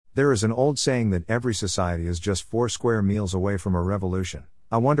There is an old saying that every society is just 4 square meals away from a revolution.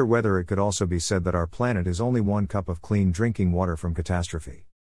 I wonder whether it could also be said that our planet is only 1 cup of clean drinking water from catastrophe.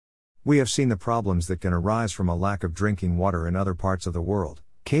 We have seen the problems that can arise from a lack of drinking water in other parts of the world.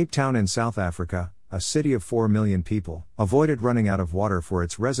 Cape Town in South Africa, a city of 4 million people, avoided running out of water for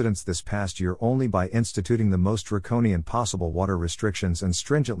its residents this past year only by instituting the most draconian possible water restrictions and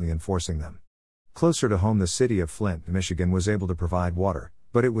stringently enforcing them. Closer to home, the city of Flint, Michigan was able to provide water,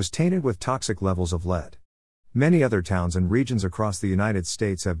 but it was tainted with toxic levels of lead. Many other towns and regions across the United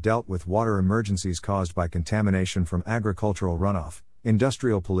States have dealt with water emergencies caused by contamination from agricultural runoff,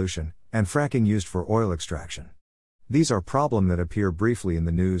 industrial pollution, and fracking used for oil extraction. These are problems that appear briefly in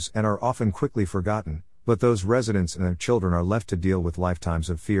the news and are often quickly forgotten, but those residents and their children are left to deal with lifetimes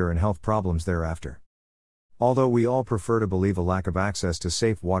of fear and health problems thereafter. Although we all prefer to believe a lack of access to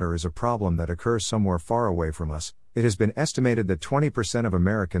safe water is a problem that occurs somewhere far away from us, it has been estimated that 20% of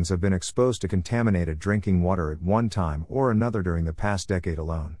Americans have been exposed to contaminated drinking water at one time or another during the past decade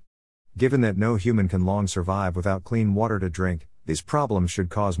alone. Given that no human can long survive without clean water to drink, these problems should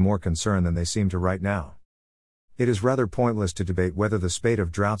cause more concern than they seem to right now. It is rather pointless to debate whether the spate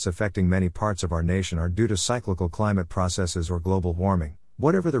of droughts affecting many parts of our nation are due to cyclical climate processes or global warming.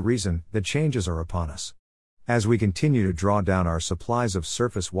 Whatever the reason, the changes are upon us. As we continue to draw down our supplies of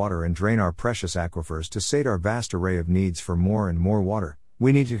surface water and drain our precious aquifers to sate our vast array of needs for more and more water,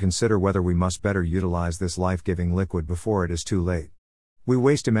 we need to consider whether we must better utilize this life-giving liquid before it is too late. We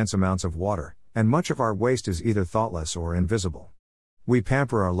waste immense amounts of water, and much of our waste is either thoughtless or invisible. We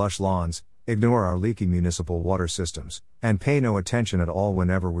pamper our lush lawns, ignore our leaky municipal water systems, and pay no attention at all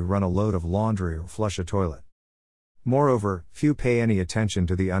whenever we run a load of laundry or flush a toilet. Moreover, few pay any attention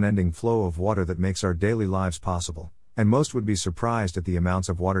to the unending flow of water that makes our daily lives possible, and most would be surprised at the amounts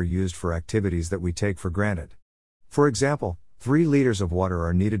of water used for activities that we take for granted. For example, 3 liters of water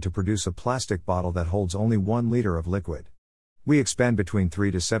are needed to produce a plastic bottle that holds only 1 liter of liquid. We expend between 3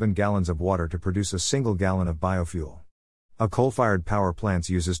 to 7 gallons of water to produce a single gallon of biofuel. A coal-fired power plant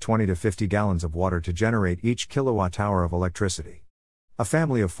uses 20 to 50 gallons of water to generate each kilowatt-hour of electricity. A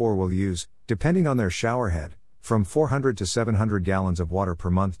family of 4 will use, depending on their shower head, from 400 to 700 gallons of water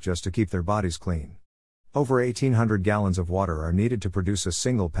per month just to keep their bodies clean. Over 1,800 gallons of water are needed to produce a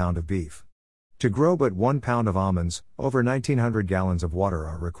single pound of beef. To grow but 1 pound of almonds, over 1,900 gallons of water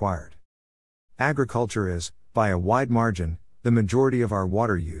are required. Agriculture is, by a wide margin, the majority of our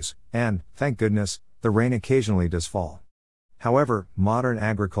water use, and, thank goodness, the rain occasionally does fall. However, modern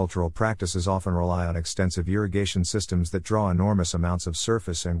agricultural practices often rely on extensive irrigation systems that draw enormous amounts of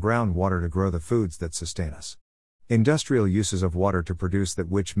surface and groundwater to grow the foods that sustain us. Industrial uses of water to produce that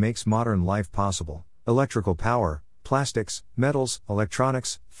which makes modern life possible, electrical power, plastics, metals,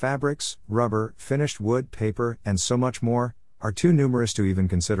 electronics, fabrics, rubber, finished wood, paper, and so much more, are too numerous to even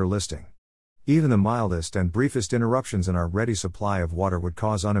consider listing. Even the mildest and briefest interruptions in our ready supply of water would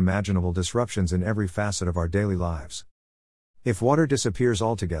cause unimaginable disruptions in every facet of our daily lives. If water disappears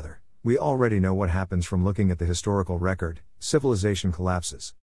altogether, we already know what happens from looking at the historical record: civilization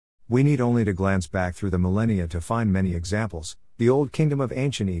collapses. We need only to glance back through the millennia to find many examples: the Old Kingdom of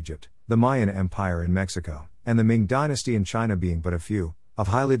ancient Egypt, the Mayan Empire in Mexico, and the Ming Dynasty in China being but a few, of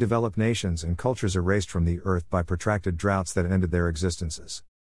highly developed nations and cultures erased from the earth by protracted droughts that ended their existences.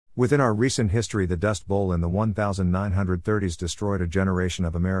 Within our recent history, the Dust Bowl in the 1930s destroyed a generation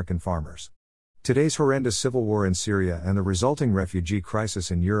of American farmers. Today's horrendous civil war in Syria and the resulting refugee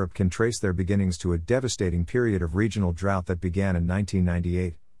crisis in Europe can trace their beginnings to a devastating period of regional drought that began in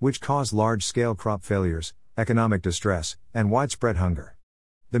 1998, which caused large-scale crop failures, economic distress, and widespread hunger.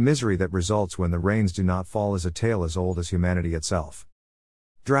 The misery that results when the rains do not fall is a tale as old as humanity itself.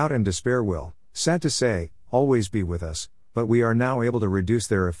 Drought and despair will, sad to say, always be with us, but we are now able to reduce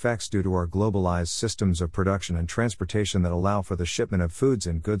their effects due to our globalized systems of production and transportation that allow for the shipment of foods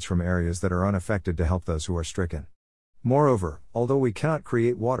and goods from areas that are unaffected to help those who are stricken. Moreover, although we cannot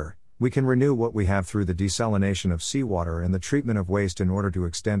create water, we can renew what we have through the desalination of seawater and the treatment of waste in order to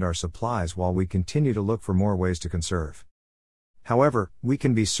extend our supplies while we continue to look for more ways to conserve. However, we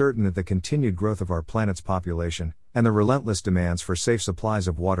can be certain that the continued growth of our planet's population, and the relentless demands for safe supplies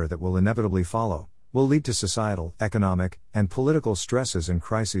of water that will inevitably follow, will lead to societal, economic, and political stresses and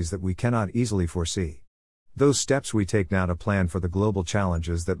crises that we cannot easily foresee. Those steps we take now to plan for the global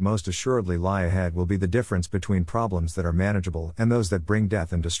challenges that most assuredly lie ahead will be the difference between problems that are manageable and those that bring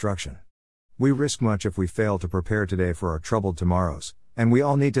death and destruction. We risk much if we fail to prepare today for our troubled tomorrows, and we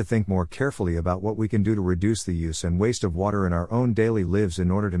all need to think more carefully about what we can do to reduce the use and waste of water in our own daily lives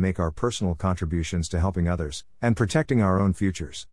in order to make our personal contributions to helping others, and protecting our own futures.